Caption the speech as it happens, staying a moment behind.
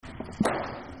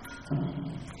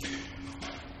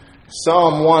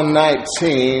Psalm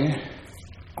 119,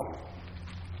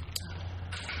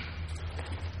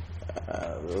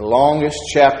 the longest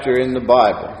chapter in the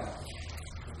Bible.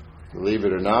 Believe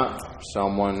it or not,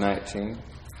 Psalm 119.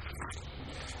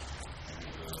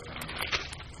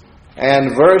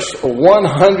 And verse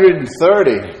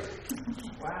 130.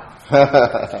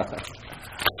 Wow.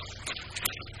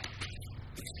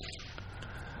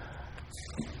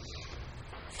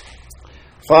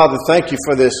 Father, thank you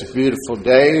for this beautiful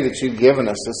day that you've given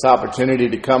us, this opportunity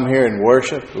to come here and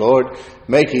worship, Lord,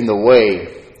 making the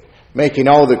way, making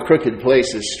all the crooked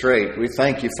places straight. We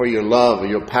thank you for your love,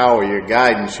 your power, your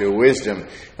guidance, your wisdom.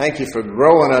 Thank you for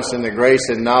growing us in the grace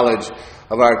and knowledge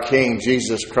of our King,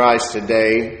 Jesus Christ,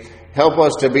 today. Help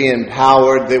us to be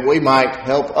empowered that we might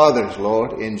help others,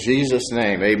 Lord, in Jesus'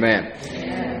 name. Amen.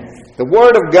 Amen. The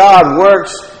Word of God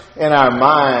works in our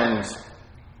minds.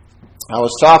 I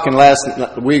was talking last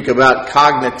week about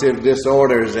cognitive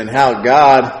disorders and how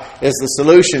God is the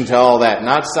solution to all that.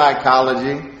 Not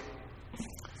psychology,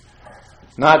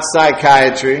 not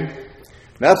psychiatry,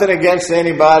 nothing against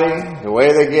anybody. The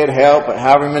way they get help,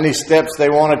 however many steps they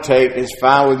want to take is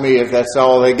fine with me if that's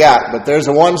all they got. But there's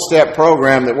a one-step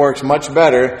program that works much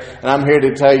better, and I'm here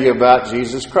to tell you about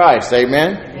Jesus Christ.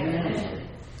 Amen? Amen.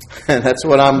 And that's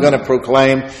what I'm going to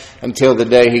proclaim until the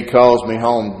day He calls me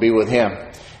home to be with Him.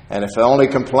 And if the only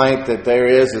complaint that there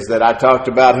is that I talked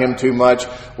about Him too much,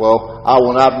 well, I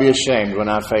will not be ashamed when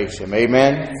I face Him.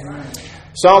 Amen?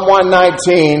 Psalm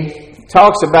 119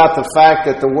 talks about the fact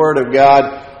that the Word of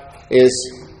God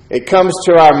it comes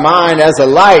to our mind as a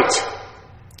light.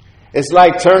 It's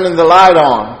like turning the light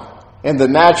on in the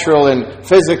natural and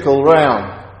physical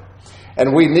realm.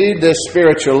 And we need this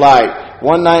spiritual light.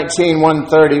 119,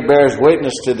 130 bears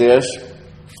witness to this.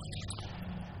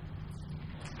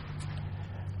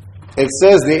 It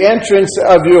says, the entrance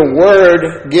of your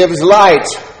word gives light.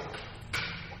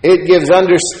 It gives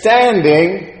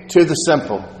understanding to the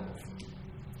simple.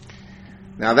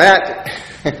 Now that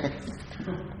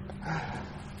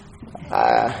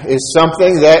is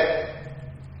something that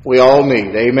we all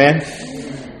need. Amen?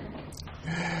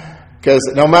 Because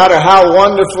no matter how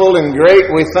wonderful and great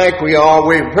we think we are,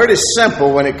 we're pretty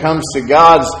simple when it comes to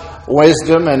God's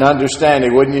wisdom and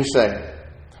understanding, wouldn't you say?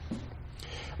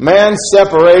 Man's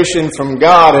separation from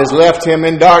God has left him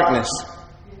in darkness.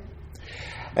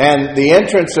 And the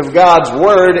entrance of God's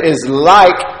Word is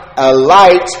like a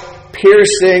light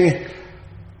piercing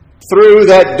through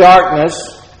that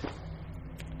darkness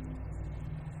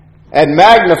and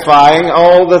magnifying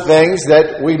all the things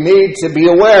that we need to be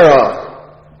aware of.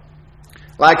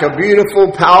 Like a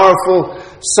beautiful, powerful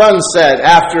sunset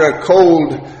after a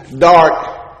cold,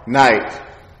 dark night.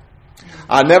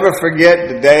 I'll never forget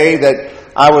the day that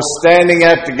I was standing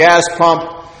at the gas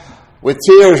pump with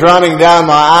tears running down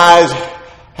my eyes,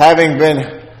 having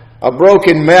been a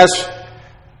broken mess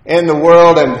in the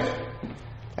world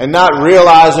and not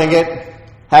realizing it,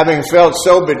 having felt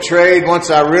so betrayed. Once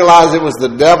I realized it was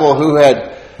the devil who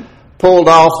had pulled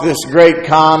off this great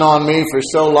con on me for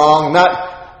so long,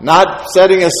 not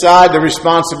setting aside the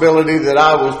responsibility that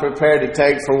I was prepared to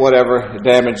take for whatever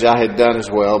damage I had done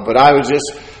as well. But I was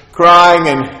just crying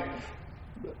and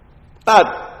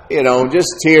just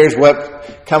tears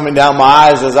wept coming down my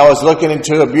eyes as I was looking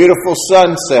into a beautiful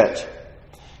sunset.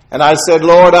 And I said,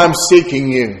 Lord, I'm seeking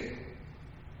you.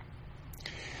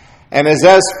 And as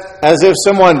if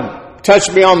someone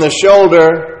touched me on the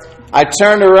shoulder, I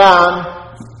turned around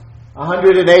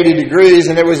 180 degrees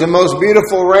and it was the most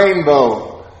beautiful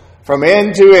rainbow from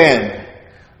end to end.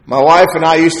 My wife and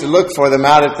I used to look for them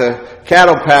out at the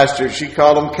cattle pasture. She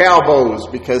called them cowboys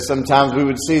because sometimes we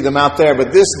would see them out there.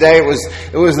 But this day it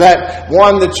was that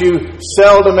one that you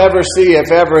seldom ever see,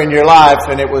 if ever, in your life.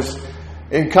 And it was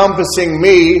encompassing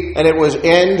me, and it was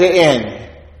end to end.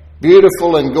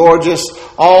 Beautiful and gorgeous.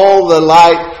 All the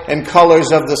light and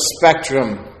colors of the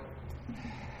spectrum.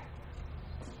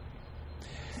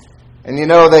 And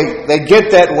they get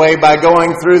that way by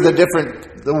going through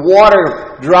the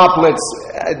water droplets,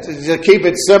 to keep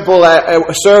it simple,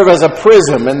 serve as a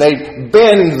prism, and they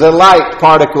bend the light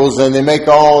particles and they make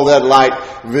all that light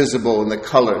visible in the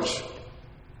colors.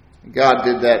 God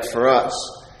did that for us.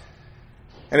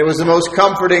 And it was the most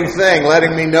comforting thing,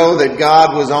 letting me know that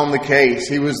God was on the case.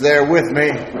 He was there with me.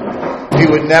 He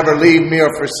would never leave me or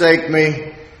forsake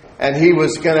me. And He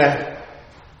was going to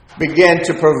begin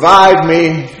to provide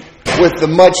me with the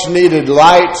much needed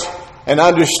light and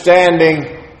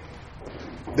understanding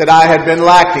that I had been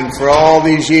lacking for all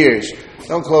these years.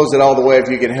 Don't close it all the way if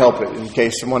you can help it, in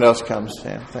case someone else comes.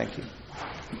 Sam, thank you.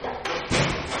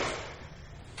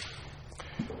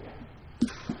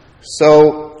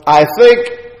 So, I think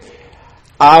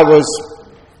I was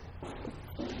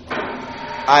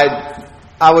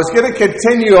going to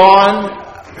continue on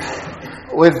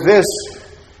with this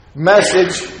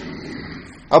message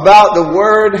about the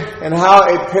Word and how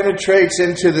it penetrates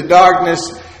into the darkness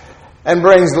and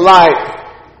brings light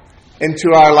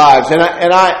into our lives.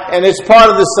 And it's part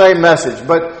of the same message.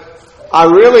 But I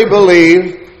really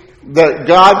believe that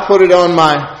God put it on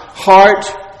my heart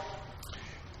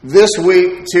this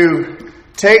week to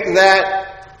take that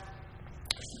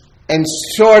and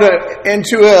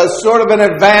into a sort of an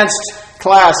advanced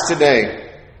class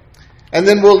today. And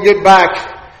then we'll get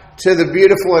back to the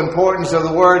beautiful importance of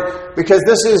the Word, because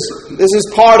this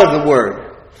is part of the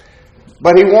Word.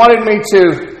 But He wanted me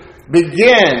to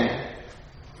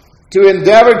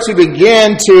endeavor to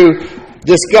begin to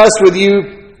discuss with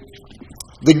you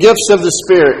the gifts of the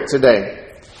Spirit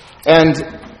today. And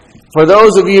for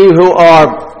those of you who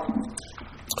are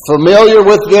familiar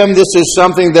with them, this is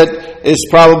something that is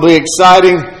probably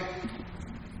exciting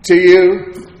to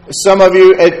you. Some of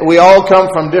you, we all come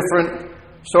from different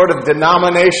sort of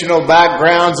denominational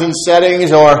backgrounds and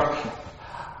settings, or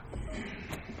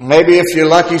maybe if you're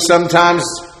lucky sometimes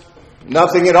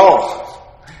nothing at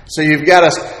all. So you've got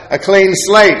a clean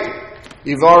slate.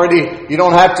 You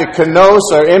don't have to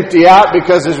conose or empty out,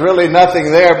 because there's really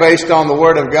nothing there based on the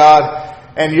Word of God,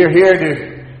 and you're here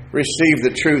to receive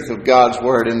the truth of God's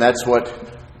Word, and that's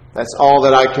all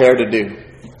that I care to do.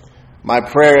 My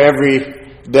prayer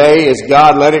every day is,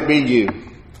 God, let it be you.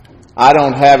 I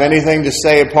don't have anything to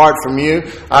say apart from you.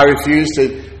 I refuse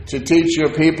to teach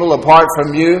your people apart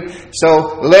from you.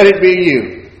 So let it be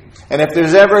you. And if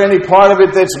there's ever any part of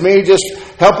it that's me, just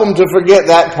help them to forget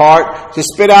that part, to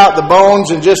spit out the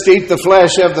bones and just eat the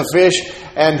flesh of the fish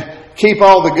and keep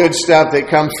all the good stuff that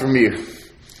comes from you.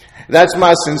 That's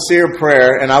my sincere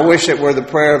prayer, and I wish it were the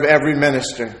prayer of every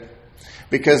minister,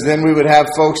 because then we would have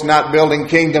folks not building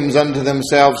kingdoms unto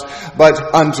themselves,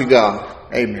 but unto God.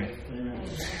 Amen.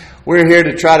 We're here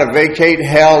to try to vacate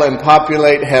hell and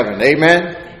populate heaven.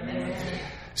 Amen?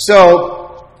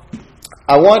 So,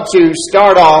 I want to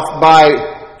start off by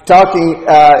talking,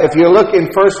 if you look in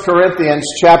 1 Corinthians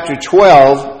chapter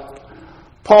 12,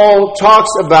 Paul talks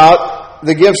about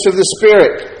the gifts of the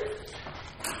Spirit.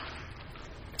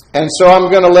 And so I'm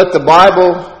going to let the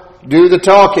Bible do the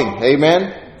talking.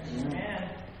 Amen?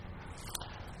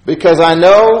 Because I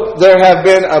know there have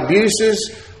been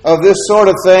abuses of this sort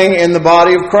of thing in the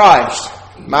body of Christ.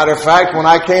 Matter of fact, when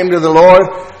I came to the Lord,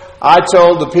 I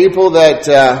told the people that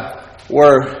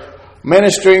were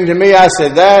ministering to me, I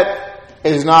said, that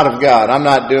is not of God. I'm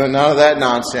not doing none of that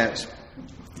nonsense.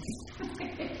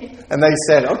 And they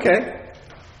said, okay.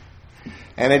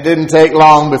 And it didn't take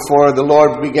long before the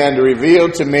Lord began to reveal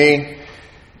to me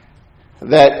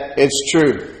that it's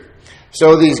true.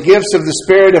 So these gifts of the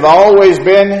Spirit have always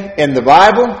been in the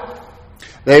Bible.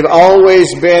 They've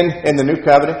always been in the New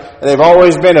Covenant. They've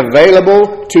always been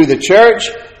available to the church.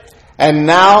 And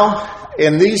now,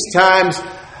 in these times,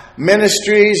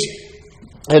 ministries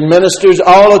and ministers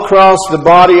all across the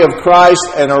body of Christ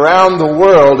and around the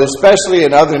world, especially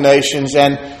in other nations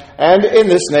and in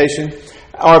this nation,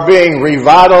 are being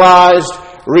revitalized,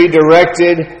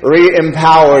 redirected,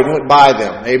 re-empowered by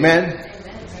them. Amen?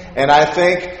 And I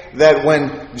think that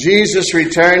when Jesus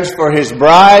returns for His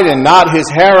bride and not His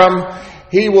harem,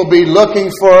 He will be looking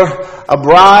for a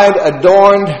bride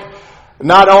adorned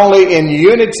not only in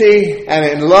unity and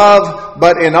in love,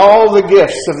 but in all the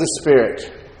gifts of the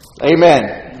Spirit.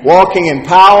 Amen. Walking in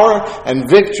power and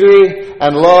victory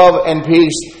and love and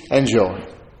peace and joy.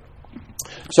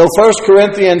 So 1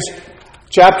 Corinthians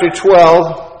chapter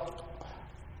 12,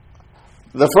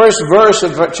 the first verse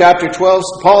of chapter 12,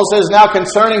 Paul says, "Now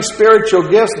concerning spiritual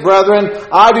gifts, brethren,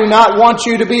 I do not want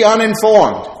you to be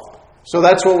uninformed." So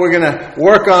that's what we're going to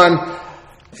work on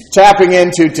tapping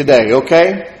into today,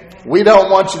 okay? We don't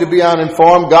want you to be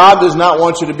uninformed. God does not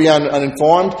want you to be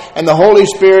uninformed. And the Holy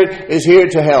Spirit is here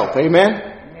to help. Amen?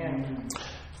 Amen.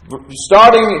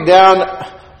 Starting down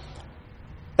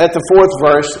at the 4th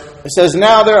verse, it says,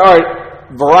 "Now there are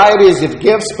varieties of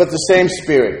gifts, but the same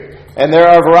Spirit. And there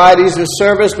are varieties of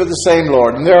service, but the same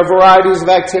Lord. And there are varieties of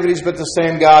activities, but the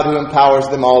same God who empowers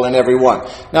them all in every one."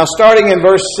 Now, starting in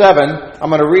verse 7, I'm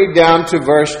going to read down to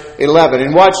verse 11.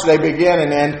 And watch, they begin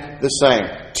and end the same.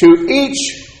 "To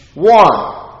each one,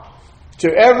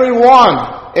 to every one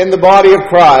in the body of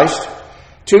Christ,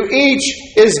 to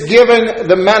each is given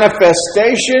the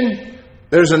manifestation,"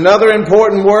 there's another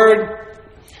important word,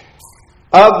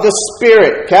 "of the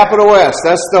Spirit," capital S,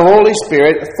 that's the Holy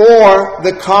Spirit, "for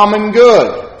the common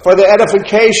good," for the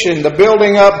edification, the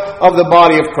building up of the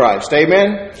body of Christ.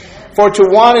 Amen? For to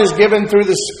one is given through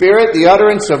the Spirit the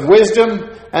utterance of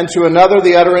wisdom, and to another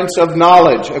the utterance of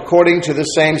knowledge, according to the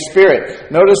same Spirit.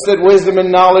 Notice that wisdom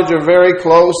and knowledge are very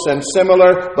close and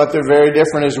similar, but they're very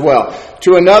different as well.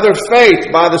 To another faith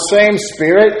by the same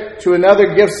Spirit, to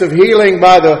another gifts of healing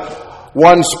by the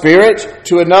one Spirit,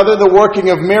 to another the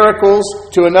working of miracles,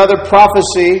 to another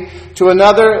prophecy, to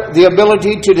another the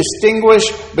ability to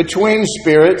distinguish between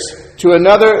spirits, to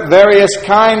another various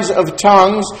kinds of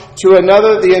tongues, to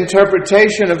another the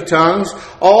interpretation of tongues.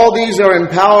 All these are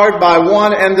empowered by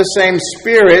one and the same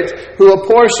Spirit, who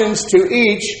apportions to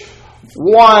each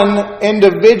one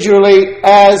individually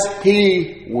as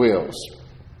He wills.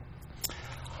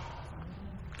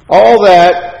 All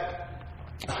that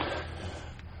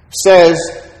says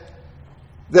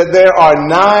that there are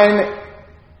 9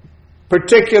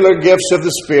 particular gifts of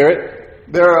the Spirit.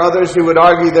 There are others who would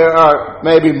argue there are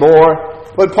maybe more,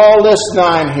 but Paul lists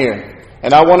 9 here.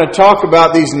 And I want to talk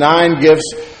about these 9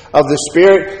 gifts of the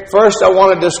Spirit. First, I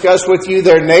want to discuss with you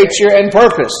their nature and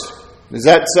purpose. Does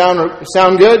that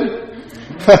sound good?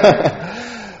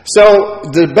 So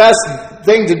the best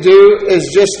thing to do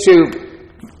is just to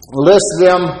list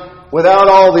them without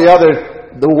all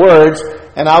the words,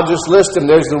 and I'll just list them.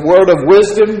 There's the word of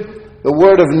wisdom, the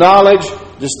word of knowledge,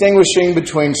 distinguishing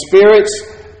between spirits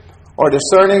or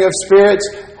discerning of spirits,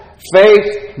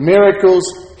 faith, miracles,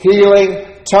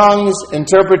 healing, tongues,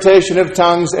 interpretation of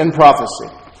tongues, and prophecy.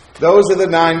 Those are the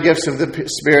 9 gifts of the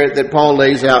Spirit that Paul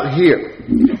lays out here.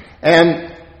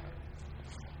 And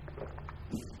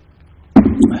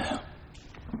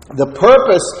the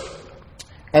purpose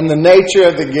and the nature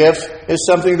of the gifts is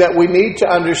something that we need to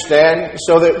understand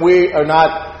so that we are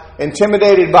not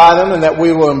intimidated by them and that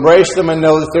we will embrace them and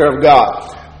know that they're of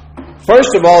God.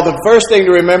 First of all, the first thing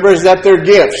to remember is that they're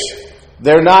gifts.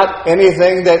 They're not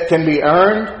anything that can be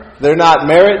earned. They're not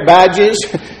merit badges.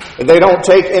 They don't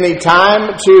take any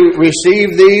time to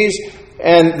receive these,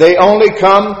 and they only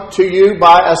come to you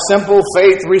by a simple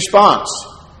faith response.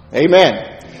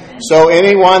 Amen. So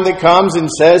anyone that comes and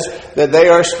says that they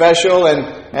are special and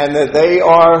that they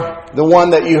are the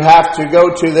one that you have to go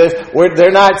to,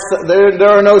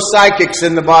 there are no psychics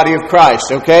in the body of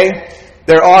Christ, okay?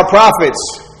 There are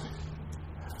prophets.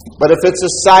 But if it's a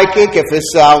psychic,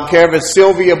 I don't care if it's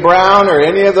Sylvia Brown or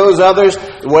any of those others,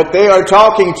 what they are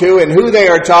talking to and who they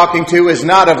are talking to is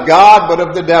not of God, but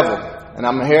of the devil. And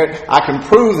I'm here, I can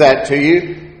prove that to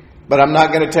you, but I'm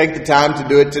not going to take the time to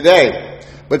do it today.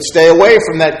 But stay away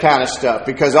from that kind of stuff,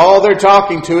 because all they're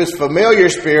talking to is familiar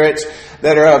spirits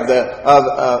that are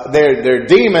they're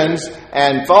demons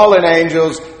and fallen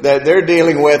angels that they're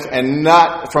dealing with, and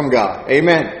not from God.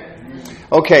 Amen.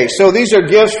 Okay, so these are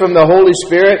gifts from the Holy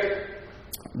Spirit.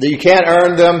 You can't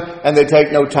earn them, and they take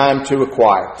no time to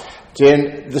acquire.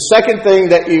 And the second thing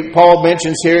that Paul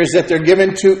mentions here is that they're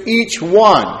given to each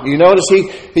one. You notice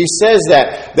he says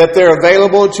that they're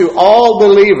available to all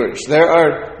believers. There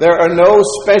are no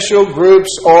special groups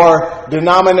or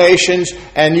denominations,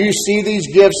 and you see these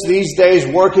gifts these days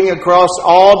working across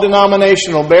all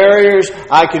denominational barriers.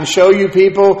 I can show you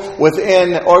people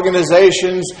within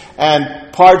organizations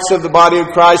and parts of the body of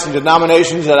Christ and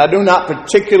denominations that I do not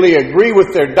particularly agree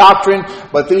with their doctrine,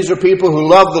 but these are people who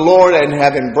love the Lord and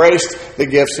have embraced the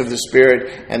gifts of the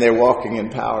Spirit, and they're walking in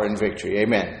power and victory.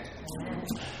 Amen.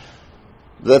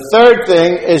 The third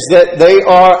thing is that they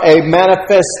are a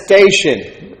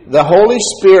manifestation. The Holy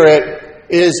Spirit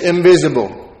is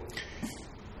invisible.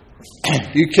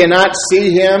 You cannot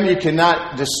see Him. You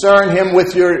cannot discern Him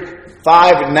with your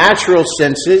 5 natural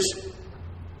senses.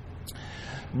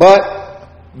 But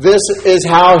this is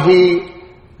how He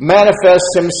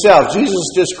manifests Himself. Jesus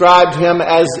described Him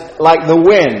as like the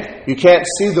wind. You can't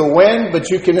see the wind, but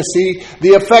you can see the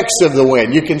effects of the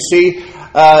wind. You can see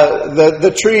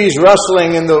the trees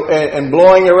rustling and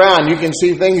blowing around. You can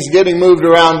see things getting moved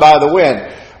around by the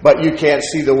wind, but you can't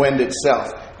see the wind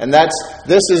itself. And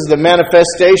this is the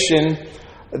manifestation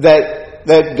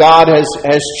that God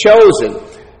has chosen.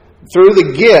 Through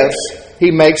the gifts,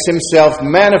 He makes Himself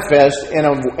manifest in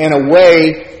a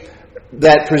way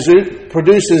that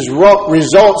produces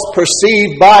results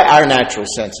perceived by our natural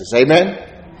senses. Amen?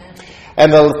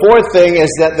 And the fourth thing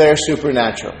is that they're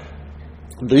supernatural.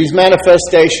 These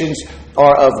manifestations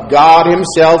are of God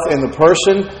Himself in the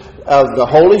person of the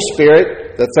Holy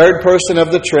Spirit, the third person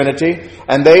of the Trinity,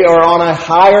 and they are on a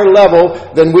higher level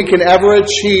than we can ever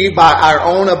achieve by our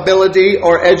own ability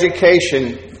or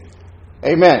education.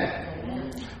 Amen.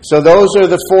 So those are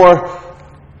the 4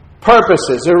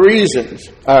 purposes or reasons,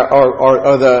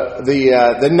 or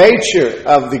the nature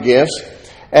of the gifts.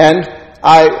 And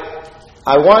I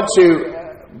want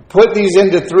to put these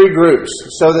into three groups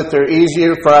so that they're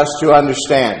easier for us to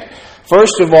understand.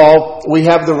 First of all, we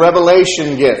have the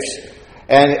revelation gifts.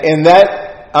 And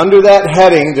under that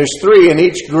heading, there's three in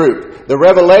each group. The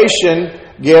revelation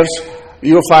gifts,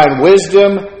 you'll find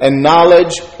wisdom and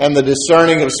knowledge and the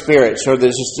discerning of spirits, or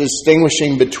the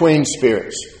distinguishing between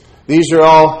spirits. These are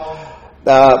all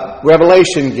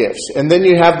revelation gifts. And then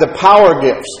you have the power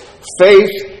gifts,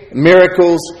 faith,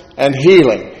 miracles, and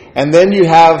healing. And then you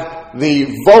have the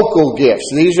vocal gifts.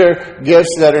 These are gifts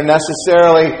that are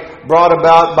necessarily brought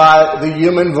about by the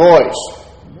human voice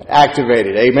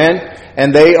activated. Amen?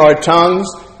 And they are tongues,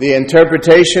 the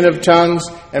interpretation of tongues,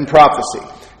 and prophecy.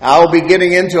 I'll be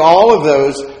getting into all of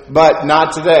those, but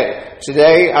not today.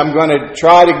 Today, I'm going to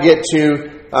try to get to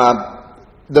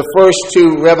the first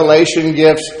two revelation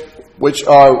gifts, which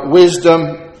are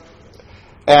wisdom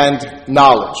and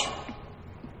knowledge,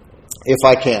 if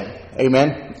I can.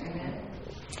 Amen?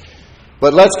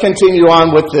 But let's continue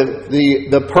on with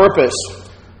the purpose.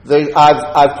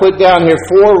 I've put down here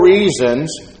 4 reasons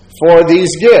for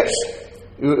these gifts.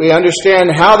 We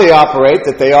understand how they operate,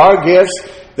 that they are gifts,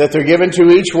 that they're given to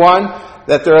each one,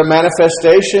 that they're a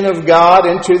manifestation of God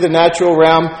into the natural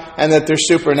realm, and that they're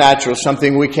supernatural,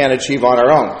 something we can't achieve on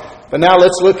our own. But now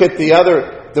let's look at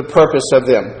the purpose of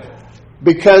them.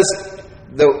 Because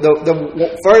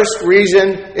the first reason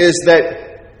is that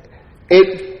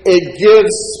it gives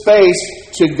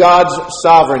space to God's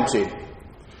sovereignty.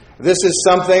 This is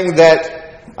something that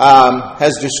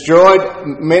has destroyed,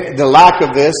 the lack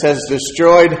of this has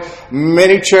destroyed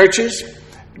many churches,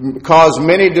 caused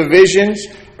many divisions,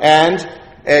 and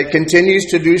it continues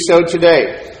to do so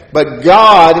today. But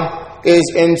God is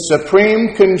in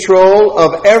supreme control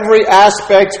of every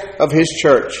aspect of His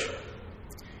church.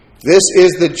 This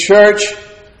is the church,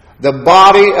 the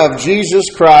body of Jesus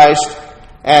Christ,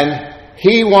 and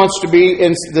He wants to be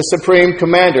the supreme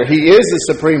commander. He is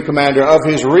the supreme commander of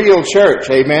His real church.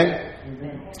 Amen?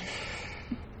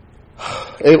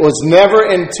 It was never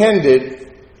intended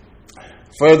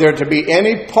for there to be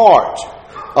any part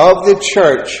of the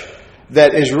church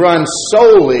that is run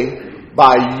solely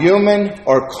by human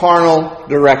or carnal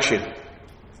direction.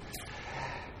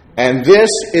 And this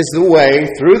is the way,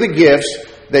 through the gifts,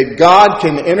 that God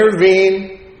can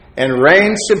intervene and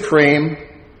reign supreme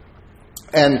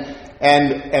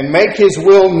and make His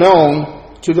will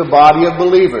known to the body of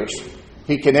believers.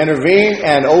 He can intervene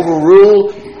and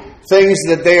overrule things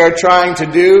that they are trying to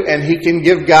do, and He can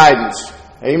give guidance.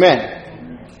 Amen.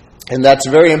 And that's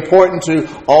very important, to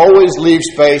always leave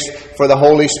space for the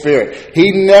Holy Spirit.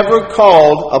 He never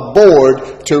called a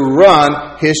board to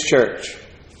run His church.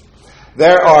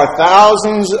 There are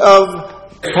thousands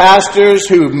of pastors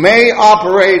who may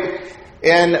operate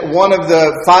in one of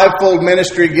the fivefold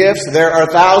ministry gifts. There are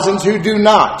thousands who do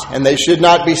not, and they should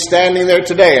not be standing there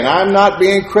today. And I'm not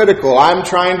being critical. I'm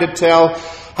trying to tell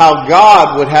how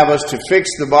God would have us to fix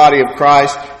the body of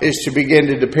Christ is to begin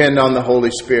to depend on the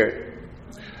Holy Spirit.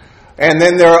 And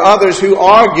then there are others who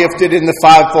are gifted in the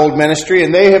fivefold ministry,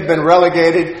 and they have been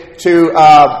relegated to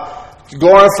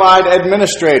glorified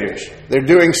administrators. They're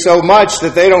doing so much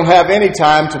that they don't have any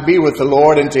time to be with the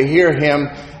Lord and to hear Him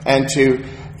and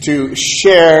to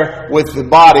share with the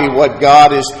body what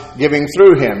God is giving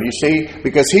through Him, you see,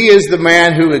 because He is the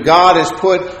man who God has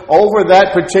put over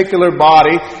that particular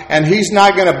body, and He's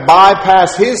not going to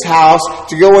bypass His house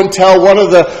to go and tell one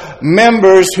of the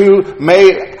members who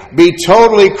may be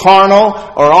totally carnal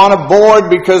or on a board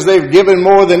because they've given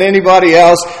more than anybody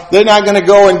else. They're not going to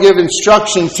go and give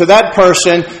instructions to that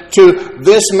person, to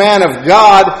this man of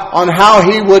God, on how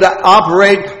he would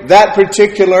operate that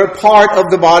particular part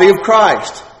of the body of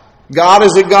Christ. God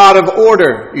is a God of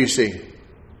order, you see.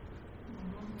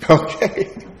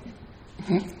 Okay.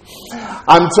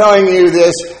 I'm telling you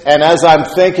this, and as I'm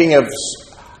thinking of,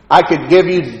 I could give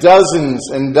you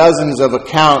dozens and dozens of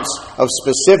accounts of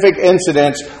specific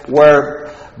incidents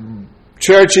where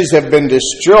churches have been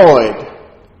destroyed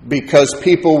because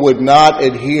people would not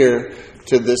adhere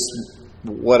to this,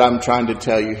 what I'm trying to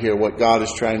tell you here, what God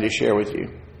is trying to share with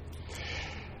you.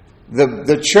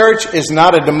 The church is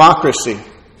not a democracy.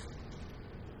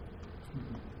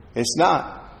 It's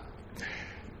not.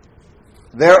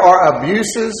 There are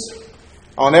abuses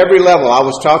on every level. I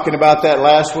was talking about that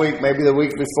last week, maybe the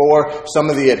week before, some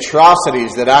of the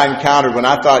atrocities that I encountered when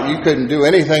I thought you couldn't do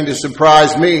anything to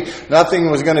surprise me. Nothing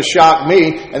was going to shock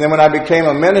me. And then when I became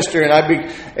a minister and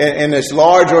in this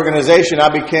large organization, I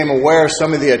became aware of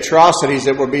some of the atrocities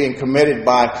that were being committed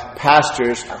by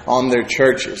pastors on their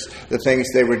churches, the things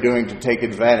they were doing to take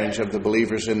advantage of the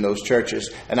believers in those churches.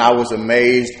 And I was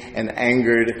amazed and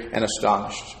angered and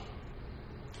astonished.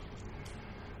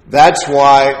 That's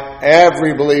why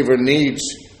every believer needs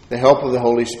the help of the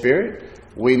Holy Spirit.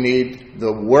 We need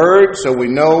the Word so we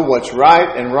know what's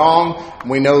right and wrong.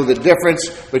 We know the difference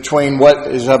between what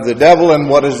is of the devil and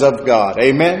what is of God.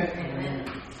 Amen?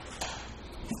 Amen.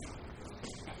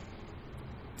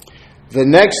 The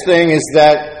next thing is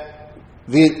that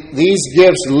these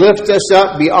gifts lift us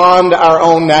up beyond our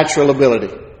own natural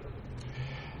ability.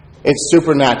 It's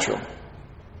supernatural.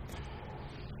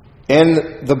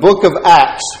 In the book of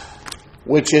Acts,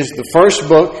 which is the first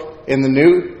book in the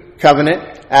New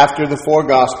Covenant after the four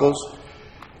Gospels,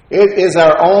 it is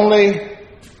our only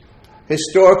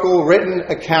historical written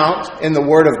account in the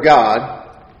Word of God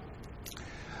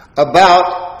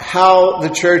about how the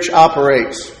church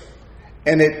operates,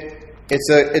 and it's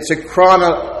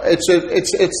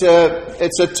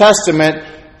a testament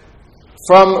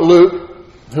from Luke,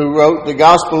 who wrote the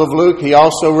Gospel of Luke. He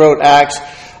also wrote Acts,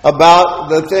 about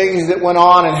the things that went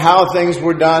on and how things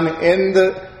were done in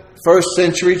the first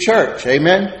century church.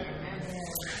 Amen?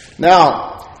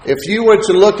 Now, if you were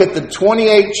to look at the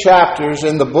 28 chapters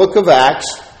in the book of Acts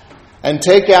and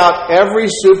take out every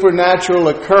supernatural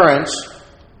occurrence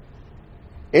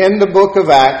in the book of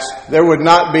Acts, there would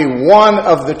not be one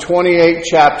of the 28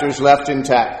 chapters left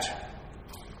intact.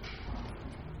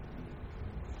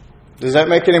 Does that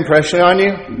make an impression on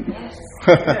you?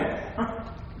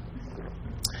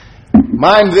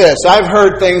 Mind this, I've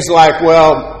heard things like,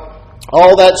 well,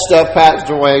 all that stuff passed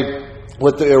away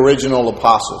with the original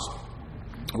apostles.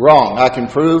 Wrong. I can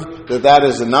prove that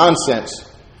is a nonsense.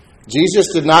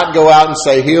 Jesus did not go out and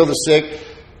say, heal the sick,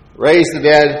 raise the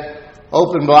dead,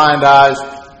 open blind eyes,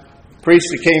 preach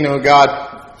the kingdom of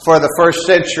God for the first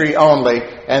century only,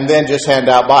 and then just hand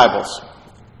out Bibles.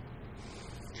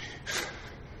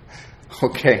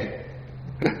 Okay.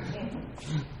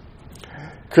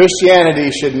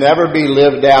 Christianity should never be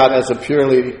lived out as a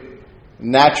purely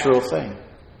natural thing.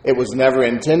 It was never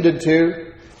intended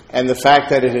to, and the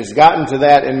fact that it has gotten to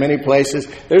that in many places,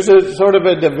 there's a sort of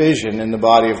a division in the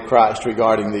body of Christ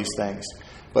regarding these things.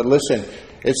 But listen,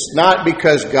 it's not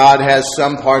because God has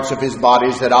some parts of His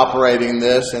bodies that operate in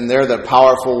this, and they're the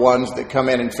powerful ones that come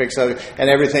in and fix it and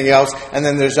everything else. And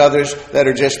then there's others that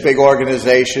are just big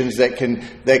organizations that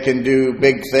can do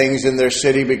big things in their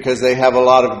city because they have a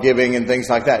lot of giving and things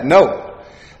like that. No,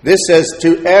 this says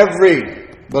to every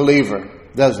believer,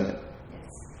 doesn't it?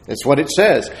 It's what it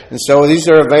says. And so these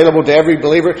are available to every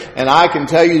believer. And I can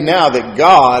tell you now that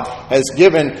God has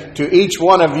given to each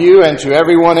one of you and to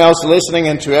everyone else listening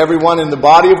and to everyone in the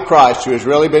body of Christ who has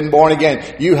really been born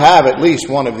again, you have at least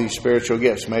one of these spiritual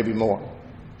gifts, maybe more.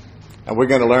 And we're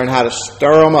going to learn how to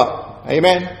stir them up.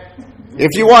 Amen?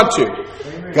 If you want to.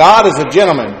 God is a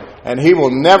gentleman, and He will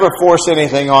never force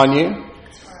anything on you.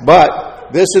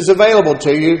 But this is available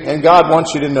to you, and God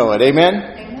wants you to know it.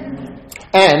 Amen?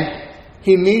 And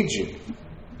He needs you.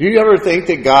 Do you ever think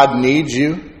that God needs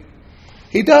you?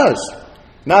 He does.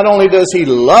 Not only does He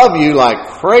love you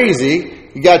like crazy,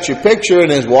 He got your picture in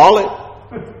His wallet,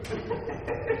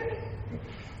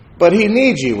 but He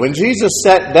needs you. When Jesus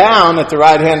sat down at the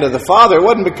right hand of the Father, it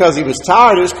wasn't because He was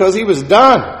tired, it was because He was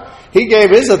done. He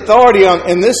gave His authority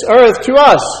in this earth to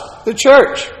us, the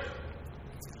church.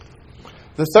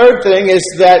 The third thing is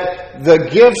that the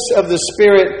gifts of the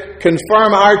Spirit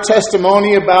confirm our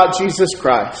testimony about Jesus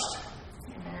Christ.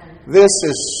 This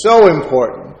is so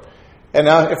important. And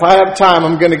if I have time,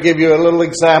 I'm going to give you a little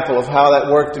example of how that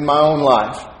worked in my own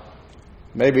life.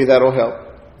 Maybe that'll help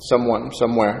someone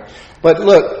somewhere. But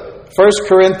look, 1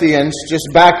 Corinthians, just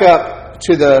back up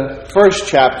to the first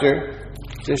chapter,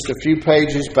 just a few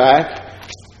pages back.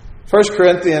 1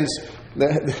 Corinthians,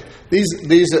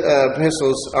 these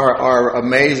epistles are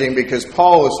amazing because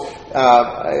Paul was,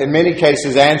 in many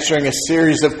cases, answering a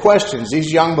series of questions.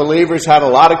 These young believers had a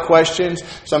lot of questions.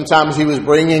 Sometimes he was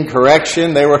bringing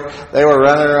correction. They were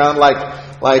running around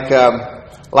like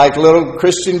little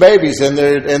Christian babies in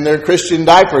their Christian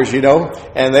diapers,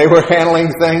 and they were handling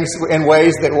things in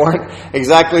ways that weren't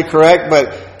exactly correct.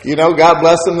 But God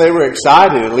bless them, they were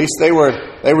excited. At least they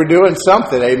were doing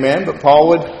something. Amen. But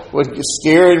Paul would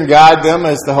steer and guide them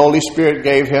as the Holy Spirit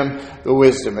gave him the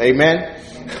wisdom. Amen.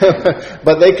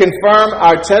 But they confirm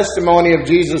our testimony of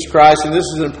Jesus Christ, and this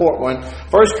is an important one.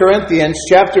 1 Corinthians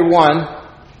chapter 1,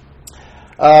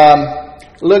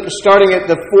 look, starting at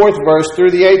the 4th verse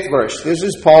through the 8th verse. This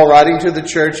is Paul writing to the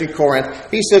church in Corinth.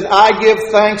 He said, I give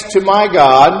thanks to my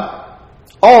God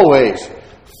always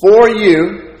for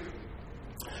you,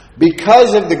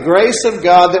 because of the grace of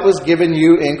God that was given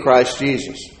you in Christ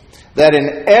Jesus, that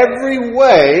in every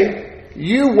way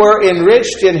you were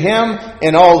enriched in Him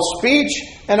in all speech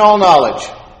and all knowledge,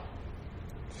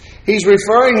 He's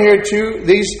referring here to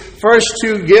these first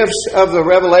two gifts of the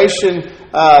revelation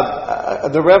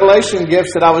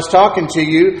gifts that I was talking to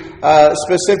you,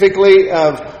 specifically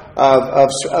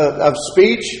of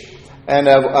speech and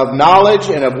of knowledge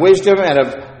and of wisdom and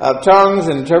of tongues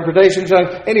and interpretation of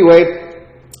tongues. Anyway,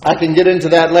 I can get into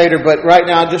that later, but right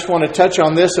now I just want to touch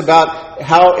on this about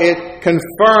how it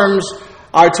confirms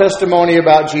our testimony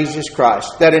about Jesus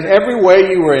Christ. That in every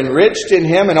way you were enriched in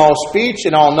Him in all speech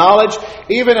and all knowledge,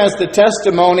 even as the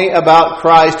testimony about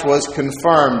Christ was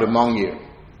confirmed among you.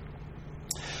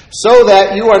 So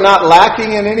that you are not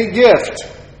lacking in any gift.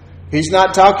 He's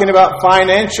not talking about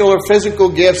financial or physical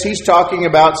gifts. He's talking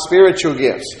about spiritual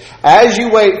gifts. As you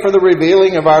wait for the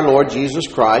revealing of our Lord Jesus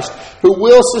Christ, who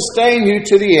will sustain you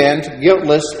to the end,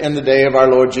 guiltless in the day of our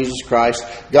Lord Jesus Christ.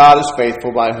 God is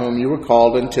faithful, by whom you were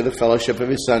called into the fellowship of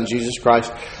His Son, Jesus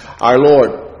Christ, our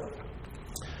Lord.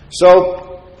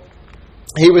 So,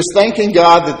 he was thanking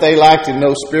God that they lacked in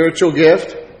no spiritual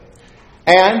gift.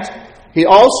 And he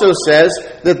also says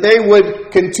that they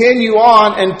would continue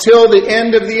on until the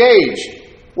end of the age.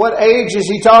 What age is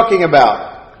he talking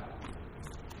about?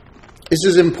 This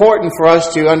is important for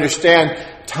us to understand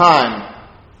time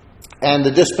and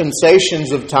the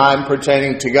dispensations of time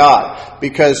pertaining to God.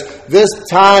 Because this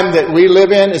time that we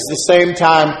live in is the same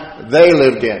time they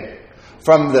lived in.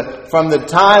 From the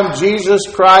time Jesus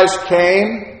Christ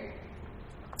came,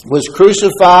 was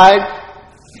crucified,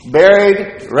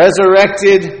 buried,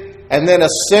 resurrected, and then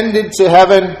ascended to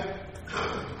heaven.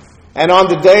 And on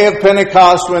the day of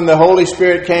Pentecost, when the Holy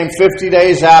Spirit came 50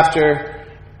 days after,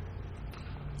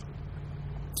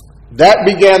 that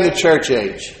began the church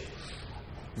age.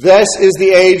 This is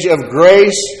the age of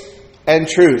grace and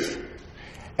truth.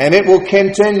 And it will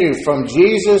continue from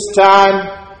Jesus'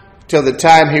 time till the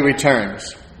time He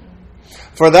returns.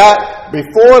 Before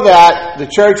that, the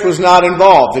church was not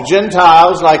involved. The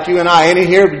Gentiles, like you and I, any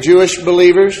here Jewish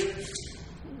believers?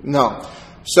 No.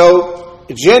 So,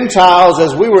 Gentiles,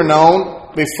 as we were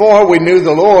known, before we knew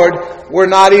the Lord, were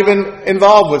not even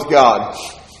involved with God.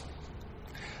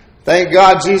 Thank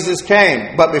God Jesus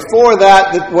came. But before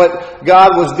that, what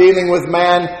God was dealing with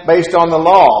man based on the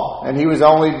law. And He was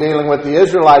only dealing with the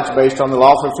Israelites based on the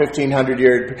law for 1,500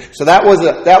 years. So that was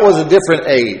a different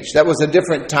age. That was a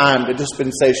different time, the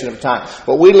dispensation of time.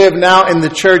 But we live now in the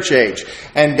church age.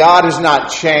 And God has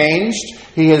not changed.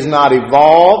 He has not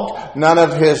evolved. None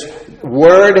of His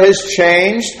Word has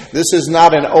changed. This is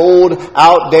not an old,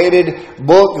 outdated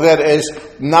book that is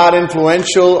not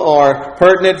influential or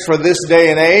pertinent for this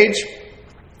day and age.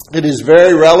 It is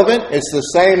very relevant. It's the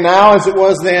same now as it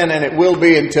was then, and it will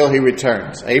be until He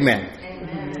returns. Amen.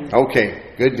 Amen.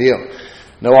 Okay, good deal.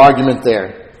 No argument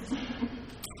there.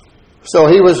 So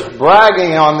he was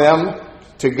bragging on them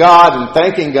to God and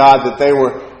thanking God that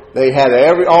they had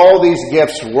all these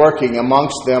gifts working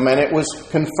amongst them, and it was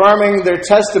confirming their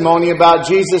testimony about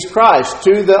Jesus Christ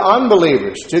to the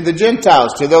unbelievers, to the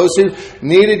Gentiles, to those who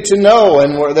needed to know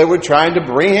and they were trying to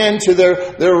bring into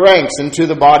their ranks into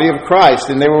the body of Christ.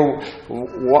 And they were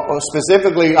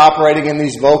specifically operating in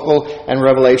these vocal and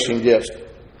revelation gifts.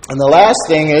 And the last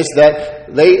thing is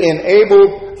that they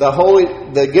enable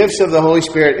the gifts of the Holy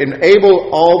Spirit enable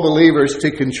all believers to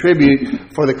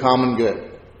contribute for the common good.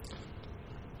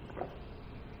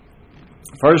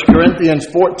 1 Corinthians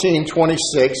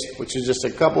 14:26, which is just a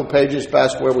couple pages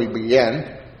past where we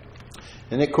began.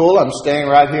 Isn't it cool? I'm staying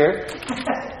right here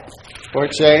for a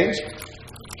change.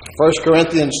 1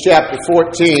 Corinthians chapter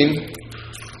 14,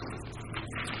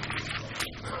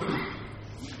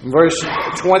 verse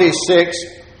 26.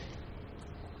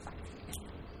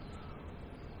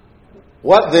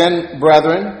 What then,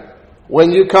 brethren,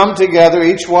 when you come together,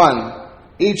 each one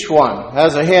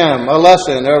has a hymn, a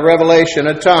lesson, a revelation,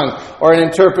 a tongue, or an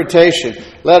interpretation.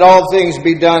 Let all things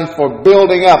be done for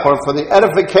building up or for the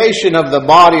edification of the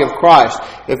body of Christ.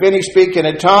 If any speak in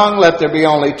a tongue, let there be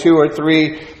only two or at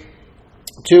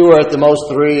the most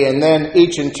three, and then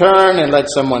each in turn, and let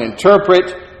someone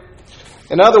interpret.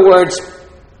 In other words,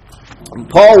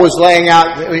 Paul was laying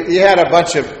out, he had a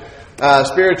bunch of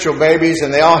spiritual babies,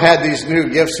 and they all had these new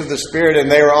gifts of the Spirit, and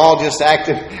they were all just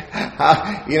acting,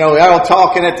 all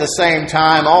talking at the same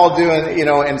time, all doing,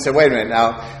 and said, wait a minute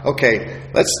now, okay,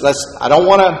 I don't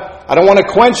want to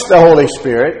quench the Holy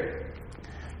Spirit,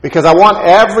 because I want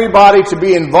everybody to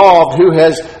be involved who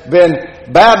has been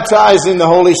baptized in the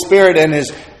Holy Spirit and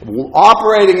is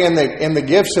operating in the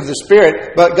gifts of the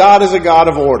Spirit, but God is a God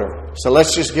of order. So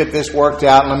let's just get this worked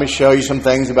out, and let me show you some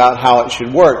things about how it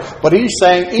should work. But he's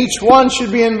saying each one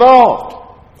should be involved.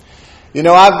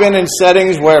 I've been in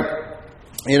settings where,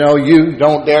 you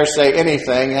don't dare say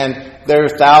anything, and there are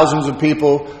thousands of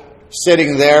people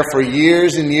sitting there for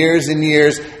years and years and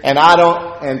years, and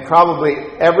probably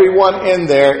everyone in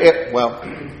there,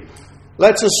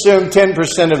 let's assume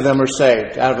 10% of them are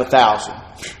saved out of 1,000.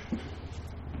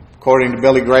 According to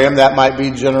Billy Graham, that might be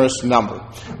a generous number.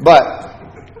 But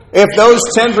if those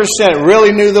 10%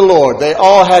 really knew the Lord, they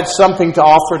all had something to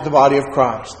offer the body of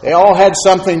Christ. They all had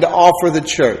something to offer the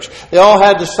church. They all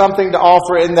had something to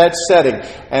offer in that setting.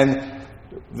 And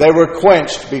they were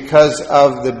quenched because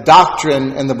of the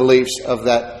doctrine and the beliefs of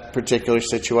that particular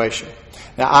situation.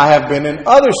 Now, I have been in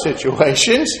other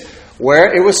situations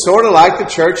where it was sort of like the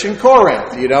church in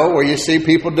Corinth, where you see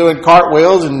people doing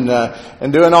cartwheels and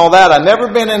doing all that. I've never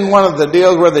been in one of the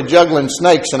deals where they're juggling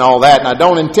snakes and all that, and I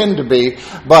don't intend to be,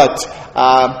 but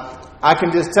I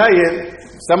can just tell you,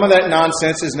 some of that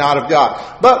nonsense is not of God.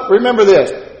 But remember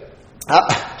this.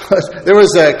 There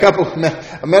was a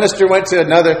minister went to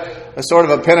a sort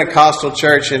of a Pentecostal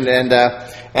church, and this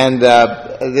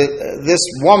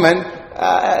woman,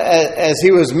 as he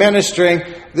was ministering,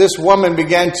 this woman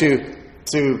began to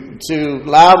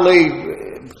loudly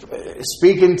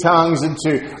speak in tongues and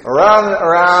to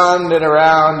around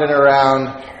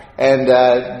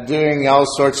and doing all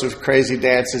sorts of crazy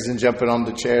dances and jumping on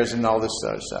the chairs and all this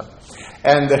sort of stuff.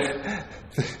 And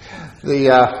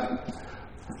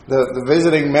the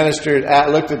visiting minister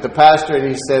looked at the pastor and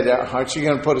he said, "Aren't you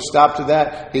going to put a stop to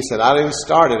that?" He said, "I didn't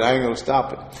start it. I ain't going to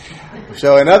stop it."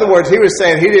 So in other words, he was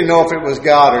saying he didn't know if it was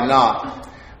God or not.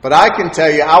 But I can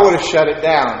tell you, I would have shut it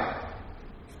down.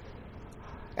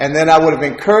 And then I would have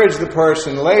encouraged the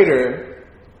person later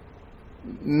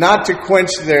not to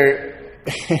quench their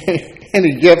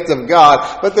any gift of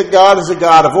God, but that God is a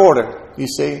God of order, you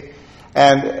see.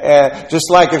 And just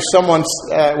like if someone,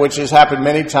 which has happened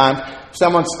many times,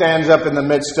 someone stands up in the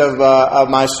midst of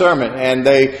my sermon and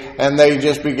they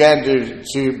just began to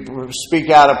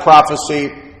speak out a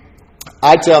prophecy,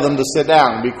 I tell them to sit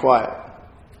down and be quiet.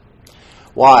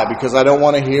 Why? Because I don't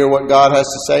want to hear what God has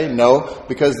to say? No,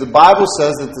 because the Bible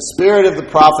says that the spirit of the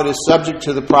prophet is subject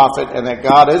to the prophet, and that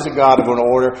God is a God of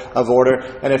order.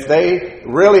 And if they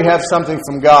really have something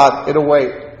from God, it'll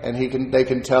wait, and they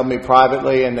can tell me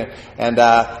privately, and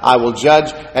I will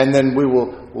judge, and then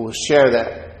we'll share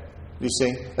that. You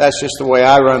see, that's just the way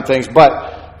I run things, but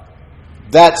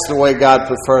that's the way God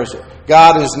prefers it.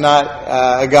 God is not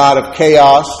a God of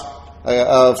chaos,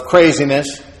 of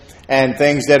craziness, and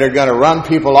things that are going to run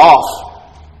people off.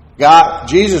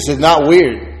 Jesus is not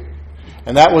weird,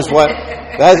 and that was what.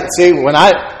 See, when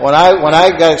I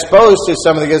got exposed to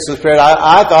some of the gifts of the Spirit,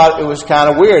 I thought it was kind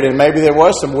of weird, and maybe there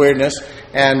was some weirdness,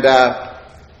 and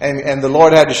the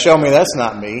Lord had to show me that's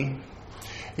not me,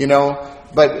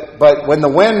 But when the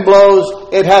wind blows,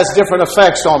 it has different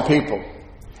effects on people.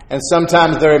 And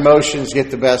sometimes their emotions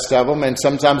get the best of them, and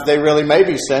sometimes they really may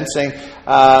be sensing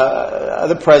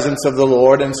the presence of the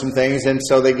Lord and some things, and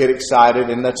so they get excited,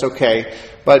 and that's okay.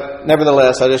 But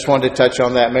nevertheless, I just wanted to touch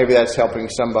on that. Maybe that's helping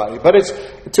somebody. But it's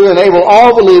to enable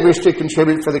all believers to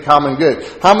contribute for the common good.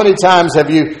 How many times have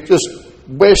you just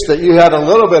wish that you had a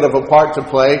little bit of a part to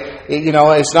play?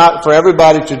 It's not for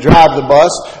everybody to drive the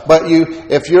bus, but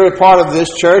if you're a part of this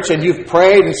church and you've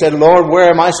prayed and said, "Lord, where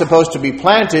am I supposed to be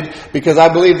planted?" Because I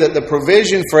believe that the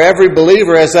provision for every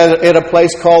believer is at a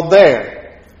place called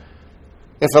there.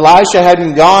 If Elisha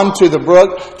hadn't gone to the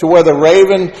brook to where the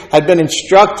raven had been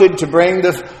instructed to bring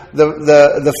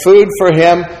the food for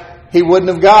him, he wouldn't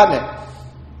have gotten it.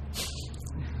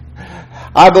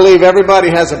 I believe everybody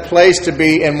has a place to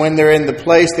be, and when they're in the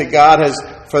place that God has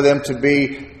for them to be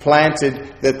planted,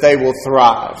 that they will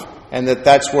thrive. And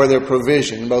that's where their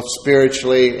provision, both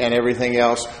spiritually and everything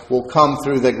else, will come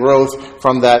through the growth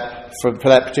for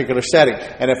that particular setting.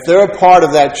 And if they're a part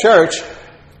of that church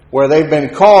where they've been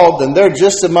called, then they're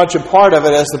just as much a part of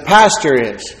it as the pastor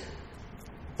is.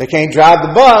 They can't drive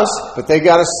the bus, but they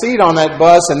got a seat on that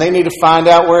bus, and they need to find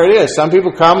out where it is. Some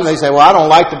people come and they say, "Well, I don't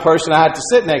like the person I have to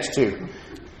sit next to."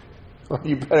 Well,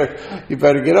 you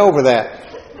better get over that.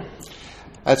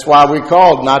 That's why we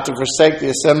called not to forsake the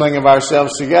assembling of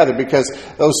ourselves together, because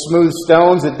those smooth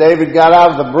stones that David got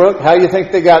out of the brook, how do you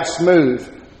think they got smooth?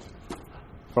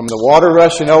 From the water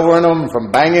rushing over in them,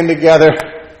 from banging together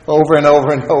over and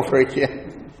over and over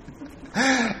again.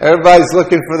 Everybody's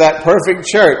looking for that perfect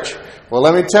church. Well,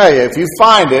 let me tell you, if you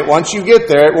find it, once you get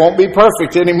there, it won't be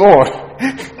perfect anymore.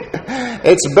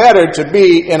 It's better to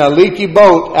be in a leaky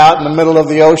boat out in the middle of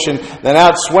the ocean than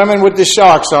out swimming with the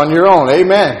sharks on your own.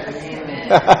 Amen.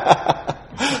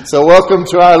 Amen. So welcome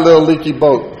to our little leaky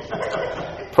boat.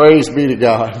 Praise be to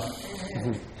God.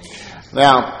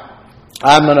 Now,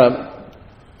 I'm going to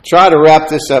try to wrap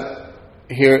this up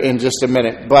here in just a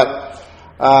minute. But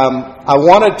I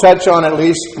want to touch on at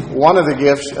least one of the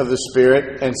gifts of the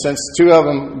Spirit, and since two of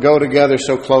them go together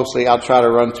so closely, I'll try to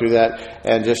run through that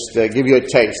and just give you a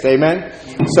taste. Amen?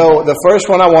 So the first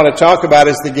one I want to talk about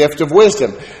is the gift of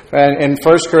wisdom. And in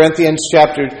 1 Corinthians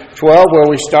chapter 12, where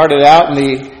we started out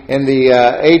in the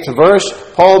 8th verse,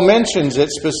 Paul mentions it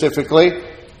specifically,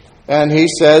 and he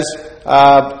says,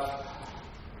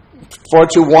 "For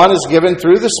to one is given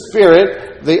through the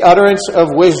Spirit the utterance of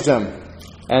wisdom,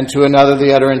 and to another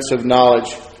the utterance of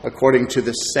knowledge, according to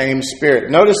the same Spirit."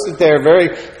 Notice that they are very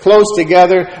close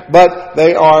together, but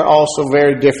they are also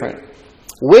very different.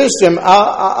 Wisdom,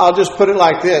 I'll just put it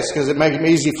like this, because it makes it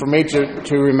easy for me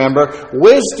to remember.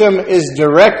 Wisdom is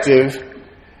directive,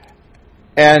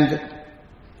 and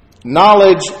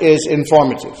knowledge is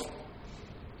informative.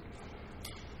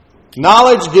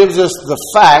 Knowledge gives us the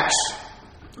facts.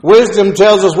 Wisdom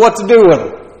tells us what to do with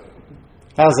them.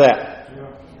 How's that?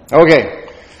 Okay.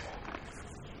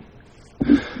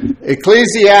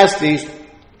 Ecclesiastes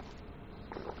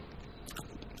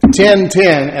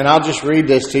 10:10, and I'll just read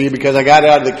this to you because I got it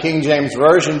out of the King James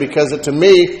Version, because to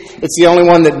me it's the only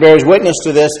one that bears witness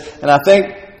to this, and I think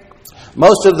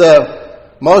most of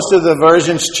the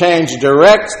versions change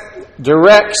directs,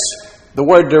 the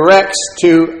word directs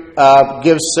to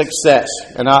gives success,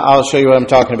 and I'll show you what I'm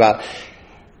talking about.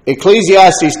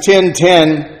 Ecclesiastes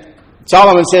 10:10,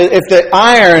 Solomon says, "If the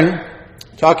iron,"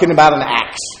 talking about an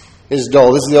axe, "is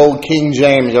dull," this is the old King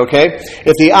James, okay?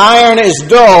 "If the iron is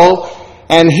dull,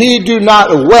 and he do not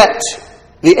whet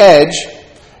the edge,"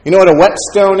 you know what a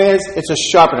whetstone is? It's a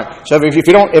sharpener. So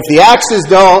if the axe is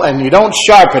dull and you don't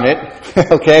sharpen it,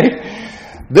 okay,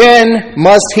 then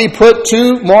must he put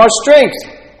to more strength.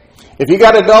 If you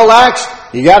got a dull axe,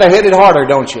 you got to hit it harder,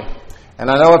 don't you? And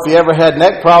I know if you ever had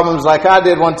neck problems like I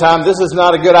did one time, this is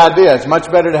not a good idea. It's much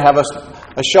better to have a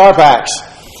sharp axe,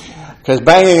 because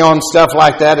banging on stuff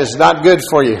like that is not good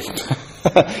for you.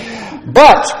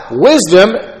 But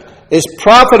wisdom is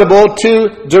profitable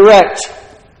to direct.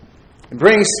 It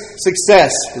brings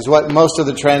success, is what most of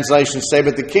the translations say.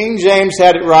 But the King James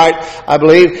had it right, I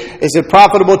believe. Is it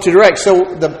profitable to direct? So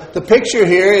the picture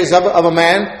here is of a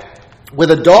man with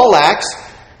a dull axe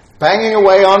banging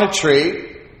away on a tree.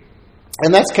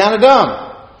 And that's kind of dumb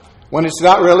when it's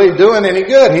not really doing any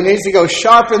good. He needs to go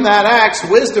sharpen that axe.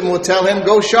 Wisdom will tell him,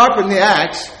 go sharpen the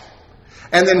axe.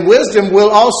 And then wisdom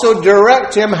will also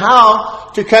direct him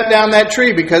how to cut down that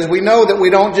tree, because we know that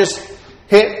we don't just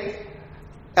hit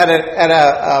at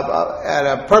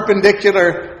a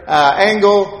perpendicular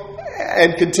angle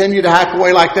and continue to hack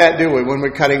away like that, do we, when we're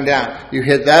cutting down? You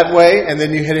hit that way, and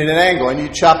then you hit at an angle, and you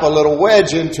chop a little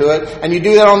wedge into it, and you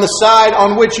do that on the side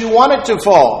on which you want it to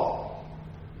fall.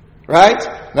 Right?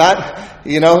 Not,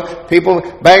 people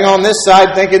bang on this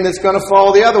side thinking it's going to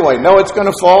fall the other way. No, it's going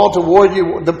to fall toward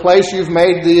you, the place you've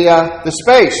made the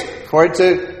space for it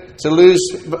to lose.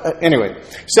 Anyway,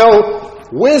 so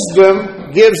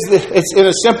wisdom it's in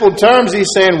a simple terms, he's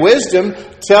saying wisdom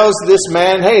tells this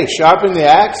man, hey, sharpen the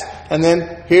axe, and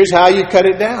then here's how you cut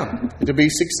it down to be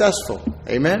successful.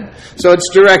 Amen? So it's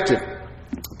directive.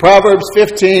 Proverbs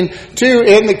 15:2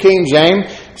 in the King James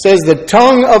says, "The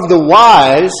tongue of the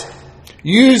wise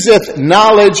useth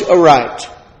knowledge aright,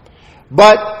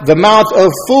 but the mouth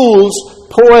of fools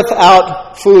poureth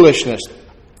out foolishness."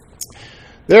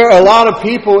 There are a lot of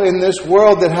people in this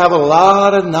world that have a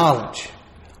lot of knowledge,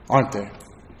 aren't there?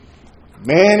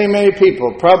 Many, many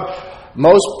people.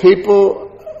 Most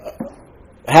people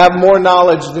have more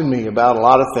knowledge than me about a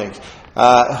lot of things.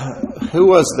 Who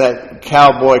was that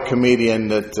cowboy comedian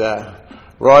that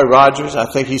Roy Rogers? I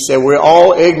think he said, "We're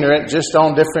all ignorant, just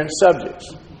on different subjects."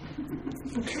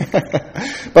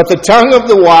 But the tongue of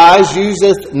the wise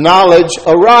useth knowledge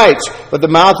aright, but the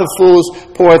mouth of fools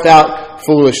poureth out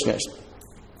foolishness.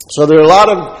 So there are a lot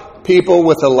of people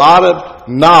with a lot of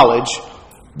knowledge,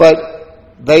 but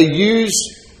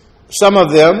some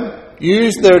of them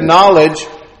use their knowledge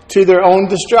to their own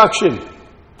destruction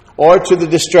or to the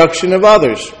destruction of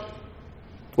others.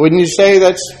 Wouldn't you say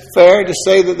that's fair to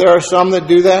say that there are some that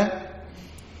do that?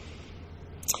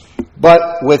 But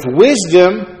with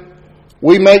wisdom,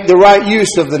 we make the right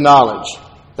use of the knowledge.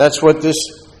 That's what this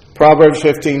Proverbs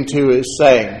 15:2 is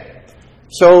saying.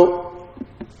 So,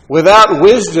 without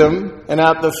wisdom and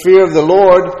out the fear of the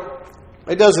Lord,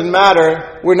 it doesn't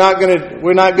matter. We're not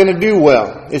going to do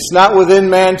well. It's not within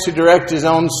man to direct his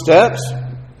own steps.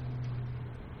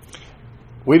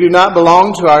 We do not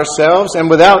belong to ourselves, and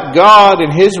without God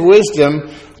and His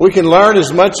wisdom, we can learn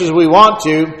as much as we want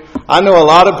to. I know a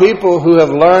lot of people who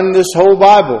have learned this whole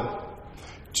Bible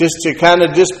just to kind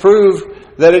of disprove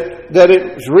that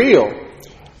it's real.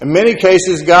 In many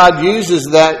cases, God uses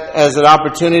that as an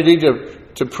opportunity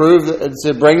to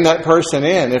bring that person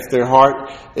in if their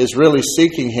heart is really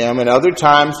seeking Him. And other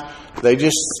times they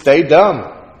just stay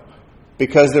dumb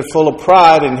because they're full of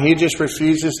pride, and He just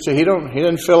refuses to. He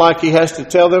doesn't feel like He has to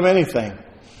tell them anything.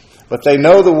 But they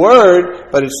know the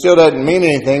Word, but it still doesn't mean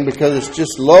anything because it's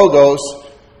just logos,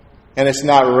 and it's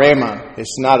not rhema.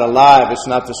 It's not alive. It's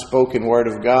not the spoken Word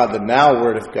of God, the now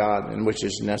Word of God, and which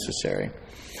is necessary.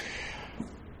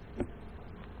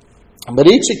 But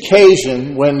each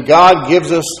occasion when God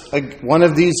gives us one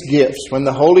of these gifts, when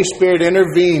the Holy Spirit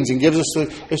intervenes and gives us,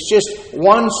 it's just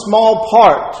one small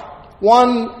part,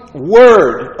 one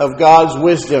word of God's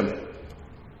wisdom,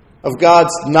 of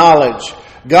God's knowledge.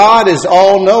 God is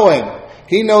all-knowing.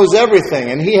 He knows everything,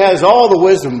 and He has all the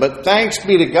wisdom. But thanks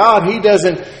be to God, He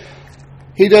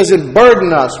doesn't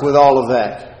burden us with all of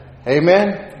that.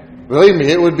 Amen? Believe me,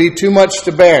 it would be too much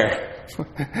to bear.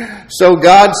 So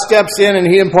God steps in and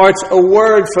He imparts a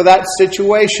word for that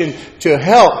situation to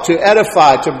help, to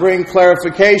edify, to bring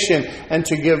clarification, and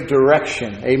to give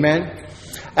direction. Amen?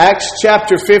 Acts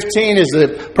chapter 15 is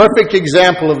the perfect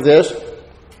example of this.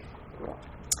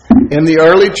 In the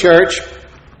early church,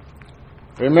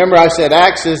 remember I said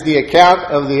Acts is the account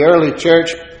of the early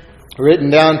church written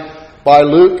down by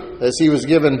Luke as he was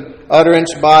given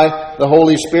utterance by the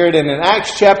Holy Spirit. And in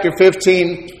Acts chapter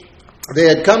 15, they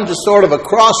had come to sort of a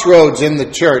crossroads in the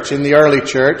church, in the early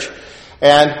church.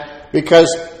 And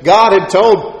because God had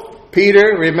told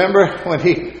Peter, remember when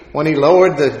he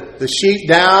lowered the sheet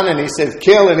down and He said,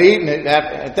 kill and eat. And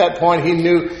at that point he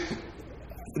knew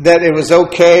that it was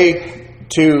okay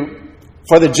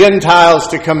for the Gentiles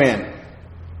to come in.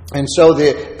 And so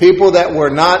the people that were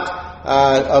not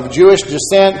of Jewish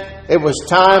descent, it was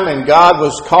time, and God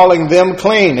was calling them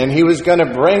clean, and He was going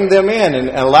to bring them in and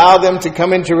allow them to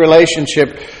come into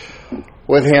relationship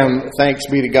with Him. Thanks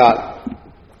be to God.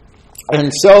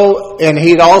 And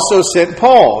He'd also sent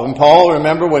Paul. And Paul,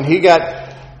 remember, when he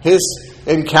got his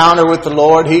encounter with the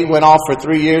Lord, he went off for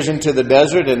 3 years into the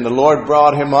desert, and the Lord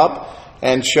brought him up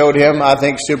and showed him, I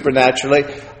think supernaturally,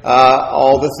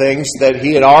 all the things that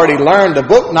he had already learned, the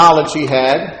book knowledge he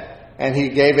had, and He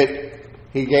gave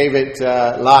it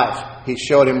life. He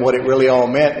showed him what it really all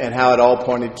meant and how it all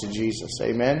pointed to Jesus.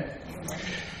 Amen?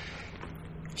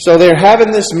 So they're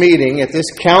having this meeting at this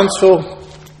council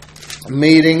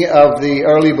meeting of the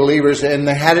early believers, and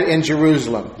they had it in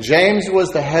Jerusalem. James was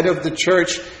the head of the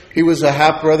church. He was a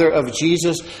half-brother of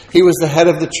Jesus. He was the head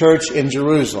of the church in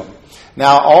Jerusalem.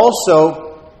 Now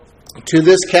also, to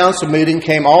this council meeting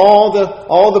came all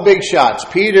the big shots.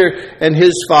 Peter and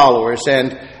his followers,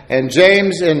 and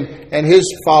James and his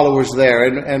followers there,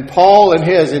 and Paul and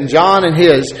his, and John and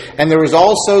his, and there was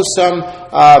also some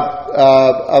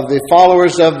of the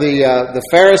followers of the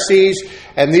Pharisees,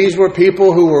 and these were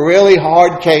people who were really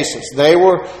hard cases. They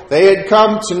had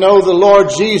come to know the Lord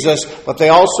Jesus, but they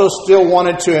also still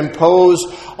wanted to impose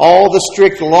all the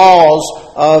strict laws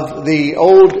of the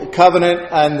old covenant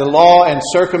and the law and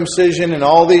circumcision and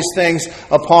all these things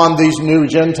upon these new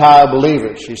Gentile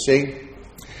believers, you see.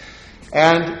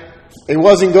 And it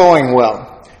wasn't going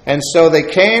well. And so they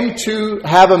came to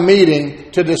have a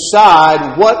meeting to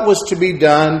decide what was to be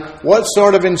done, what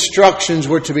sort of instructions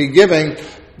were to be given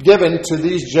to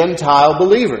these Gentile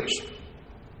believers.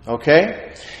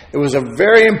 Okay? It was a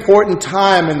very important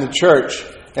time in the church,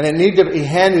 and it needed to be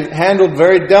handled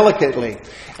very delicately.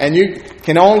 And you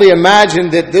can only imagine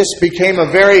that this became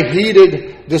a very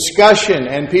heated discussion,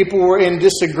 and people were in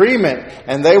disagreement,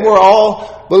 and they were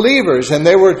all believers, and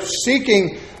they were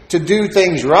seeking to do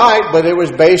things right, but it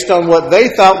was based on what they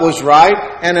thought was right,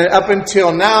 and up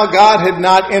until now, God had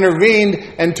not intervened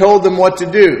and told them what to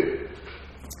do.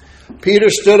 Peter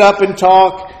stood up and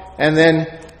talked, and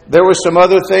then there were some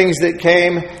other things that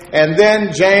came, and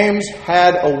then James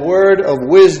had a word of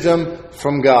wisdom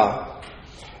from God.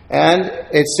 And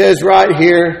it says right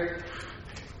here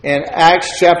in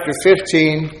Acts chapter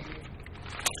 15,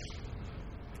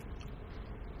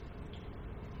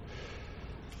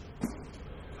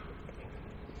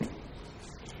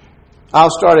 I'll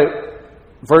start at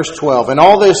verse 12. And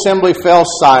all the assembly fell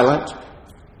silent,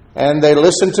 and they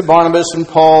listened to Barnabas and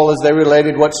Paul as they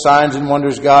related what signs and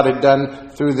wonders God had done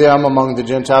through them among the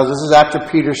Gentiles. This is after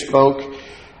Peter spoke.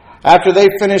 After they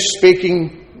finished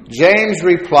speaking, James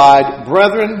replied,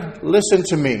 "Brethren, listen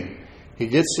to me." He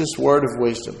gets this word of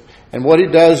wisdom. And what he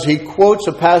does, he quotes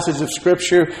a passage of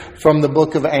Scripture from the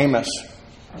book of Amos.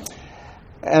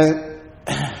 And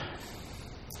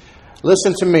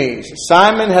listen to me.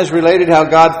 Simon has related how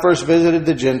God first visited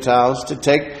the Gentiles to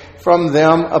take from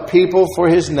them a people for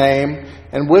His name,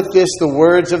 And with this the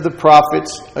words of the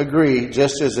prophets agree,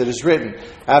 just as it is written.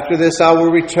 After this I will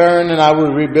return, and I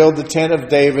will rebuild the tent of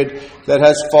David that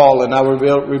has fallen. I will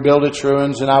rebuild its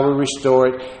ruins, and I will restore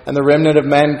it. And the remnant of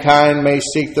mankind may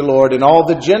seek the Lord. And all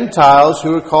the Gentiles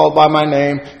who are called by my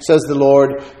name, says the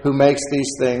Lord, who makes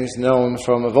these things known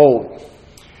from of old.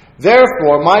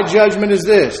 Therefore, my judgment is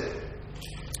this,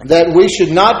 that we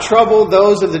should not trouble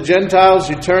those of the Gentiles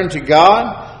who turn to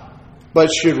God, but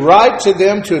should write to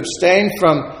them to abstain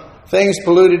from things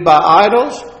polluted by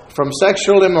idols, from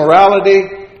sexual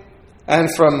immorality,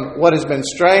 and from what has been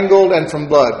strangled, and from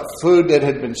blood. Food that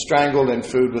had been strangled and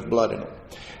food with blood in it.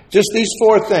 Just these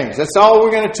 4 things. That's all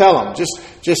we're going to tell them.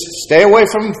 Just stay away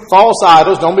from false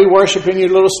idols. Don't be worshiping your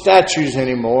little statues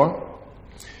anymore.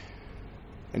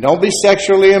 And don't be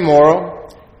sexually immoral.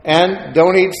 And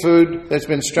don't eat food that's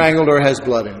been strangled or has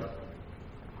blood in it.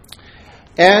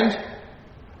 And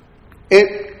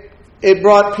it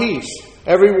brought peace.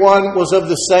 Everyone was of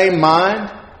the same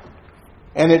mind.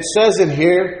 And it says in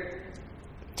here,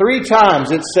 3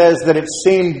 times it says that it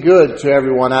seemed good to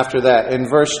everyone after that. In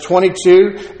verse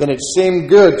 22, then it seemed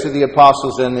good to the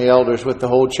apostles and the elders with the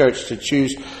whole church to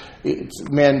choose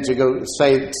men to go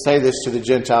say this to the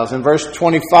Gentiles. In verse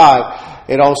 25,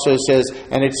 it also says,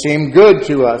 and it seemed good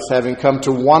to us, having come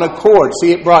to one accord.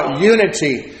 See, it brought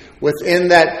unity within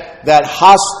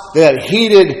that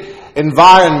heated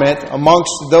environment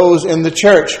amongst those in the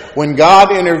church when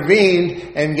God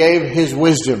intervened and gave His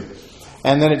wisdom.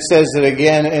 And then it says that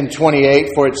again in 28,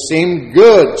 for it seemed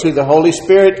good to the Holy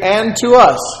Spirit and to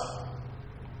us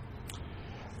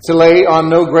to lay on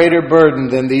no greater burden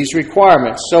than these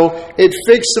requirements. So it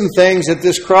fixed some things at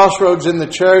this crossroads in the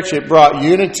church. It brought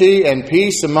unity and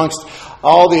peace amongst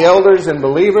all the elders and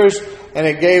believers, and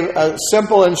it gave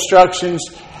simple instructions.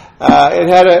 It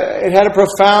had a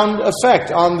profound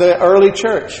effect on the early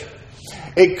church.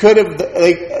 It could have,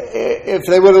 if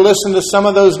they would have listened to some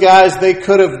of those guys, they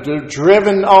could have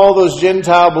driven all those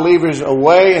Gentile believers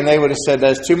away, and they would have said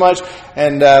that's too much.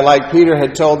 And like Peter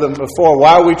had told them before,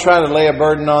 why are we trying to lay a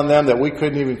burden on them that we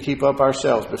couldn't even keep up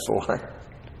ourselves before?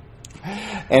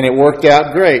 And it worked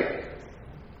out great.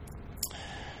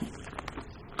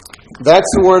 That's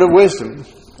the word of wisdom.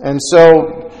 And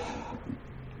so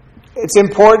it's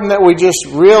important that we just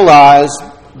realize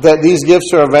that these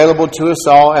gifts are available to us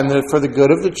all, and they're for the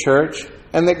good of the church,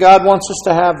 and that God wants us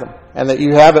to have them, and that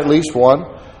you have at least one.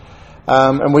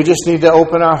 And we just need to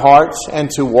open our hearts and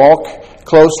to walk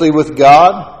closely with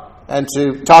God and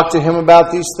to talk to Him about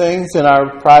these things in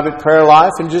our private prayer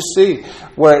life and just see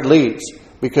where it leads,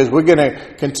 because we're going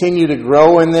to continue to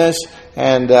grow in this.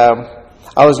 And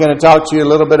I was going to talk to you a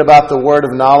little bit about the word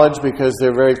of knowledge, because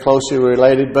they're very closely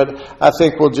related, but I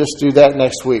think we'll just do that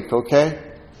next week, okay?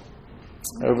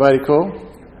 Everybody cool?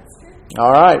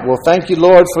 All right. Well, thank you,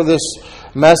 Lord, for this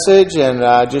message. And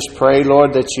I just pray,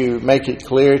 Lord, that you make it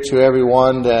clear to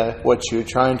everyone that what you're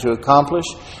trying to accomplish,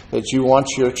 that you want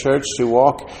your church to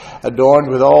walk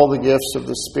adorned with all the gifts of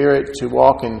the Spirit, to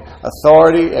walk in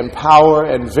authority and power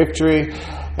and victory,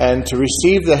 and to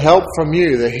receive the help from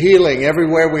you, the healing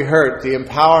everywhere we hurt, the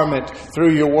empowerment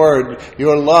through your word,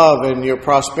 your love and your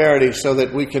prosperity, so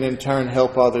that we can in turn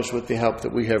help others with the help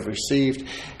that we have received.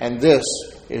 And this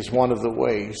is one of the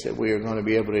ways that we are going to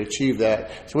be able to achieve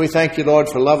that. So we thank you, Lord,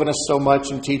 for loving us so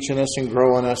much and teaching us and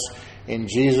growing us. In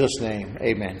Jesus' name,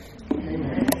 amen.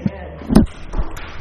 Amen.